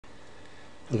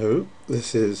Hello,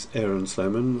 this is Aaron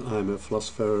Sloman. I'm a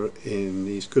philosopher in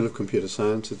the School of Computer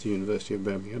Science at the University of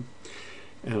Birmingham,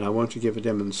 and I want to give a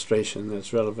demonstration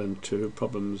that's relevant to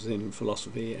problems in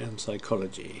philosophy and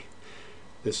psychology.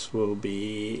 This will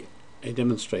be a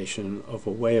demonstration of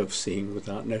a way of seeing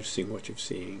without noticing what you're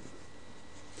seeing.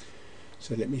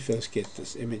 So let me first get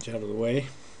this image out of the way.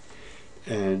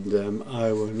 And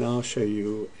I will now show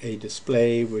you a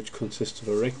display which consists of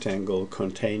a rectangle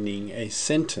containing a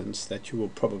sentence that you will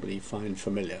probably find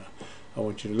familiar. I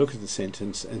want you to look at the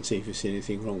sentence and see if you see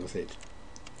anything wrong with it.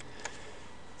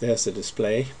 There's the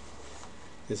display.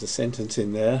 There's a sentence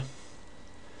in there.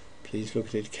 Please look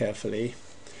at it carefully.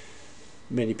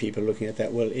 Many people looking at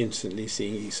that will instantly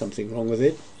see something wrong with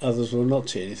it. Others will not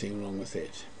see anything wrong with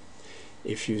it.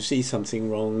 If you see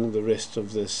something wrong, the rest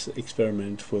of this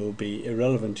experiment will be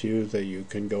irrelevant to you, though you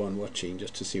can go on watching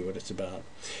just to see what it's about.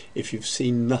 If you've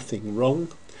seen nothing wrong,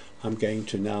 I'm going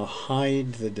to now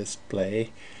hide the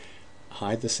display,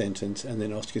 hide the sentence, and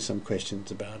then ask you some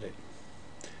questions about it.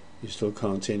 You still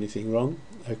can't see anything wrong?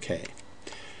 Okay.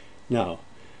 Now,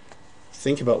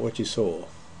 think about what you saw.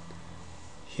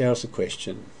 Here's the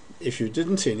question. If you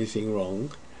didn't see anything wrong,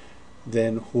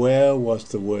 then where was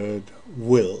the word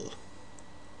will?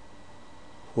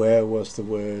 Where was the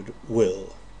word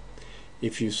will?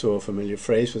 If you saw a familiar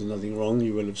phrase with nothing wrong,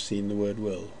 you will have seen the word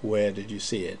will. Where did you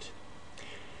see it?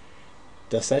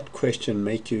 Does that question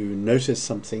make you notice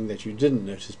something that you didn't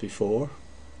notice before?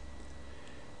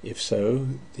 If so,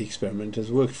 the experiment has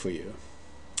worked for you.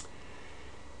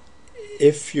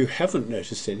 If you haven't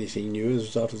noticed anything new as a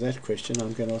result of that question,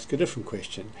 I'm going to ask a different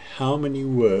question. How many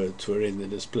words were in the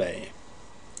display?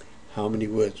 How many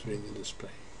words were in the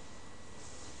display?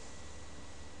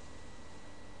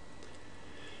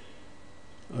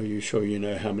 Are you sure you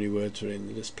know how many words are in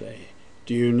the display?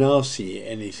 Do you now see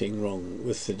anything wrong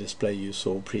with the display you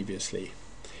saw previously?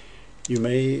 You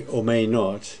may or may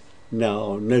not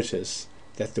now notice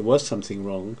that there was something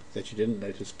wrong that you didn't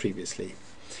notice previously.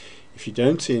 If you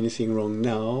don't see anything wrong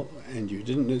now and you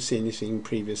didn't see anything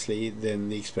previously, then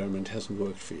the experiment hasn't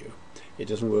worked for you. It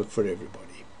doesn't work for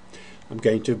everybody. I'm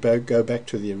going to go back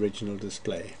to the original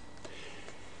display.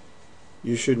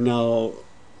 You should now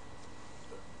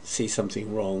see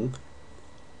something wrong,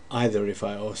 either if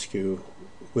I ask you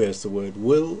where's the word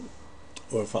will,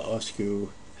 or if I ask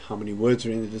you how many words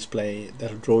are in the display.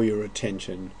 That'll draw your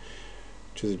attention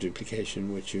to the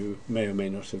duplication which you may or may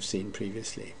not have seen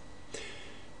previously.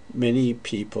 Many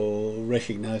people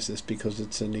recognize this because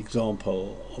it's an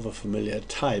example of a familiar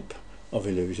type of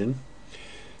illusion.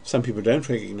 Some people don't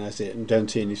recognize it and don't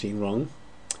see anything wrong.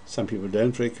 Some people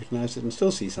don't recognize it and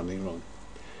still see something wrong.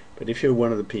 But if you're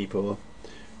one of the people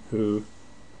who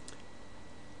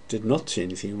did not see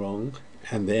anything wrong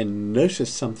and then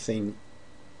noticed something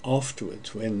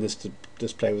afterwards when this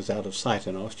display was out of sight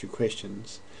and asked you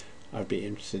questions, I'd be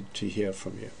interested to hear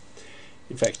from you.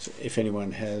 In fact, if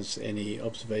anyone has any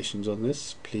observations on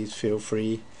this, please feel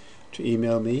free to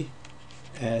email me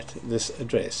at this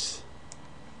address,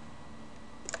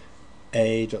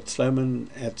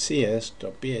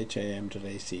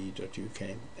 a.sloman@cs.bham.ac.uk,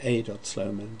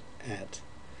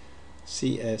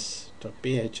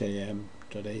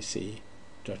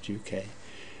 a.sloman@cs.bham.ac.uk.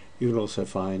 You will also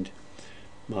find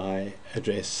my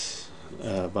address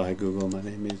via Google. My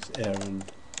name is Aaron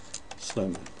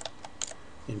Sloman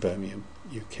in Birmingham,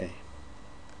 UK.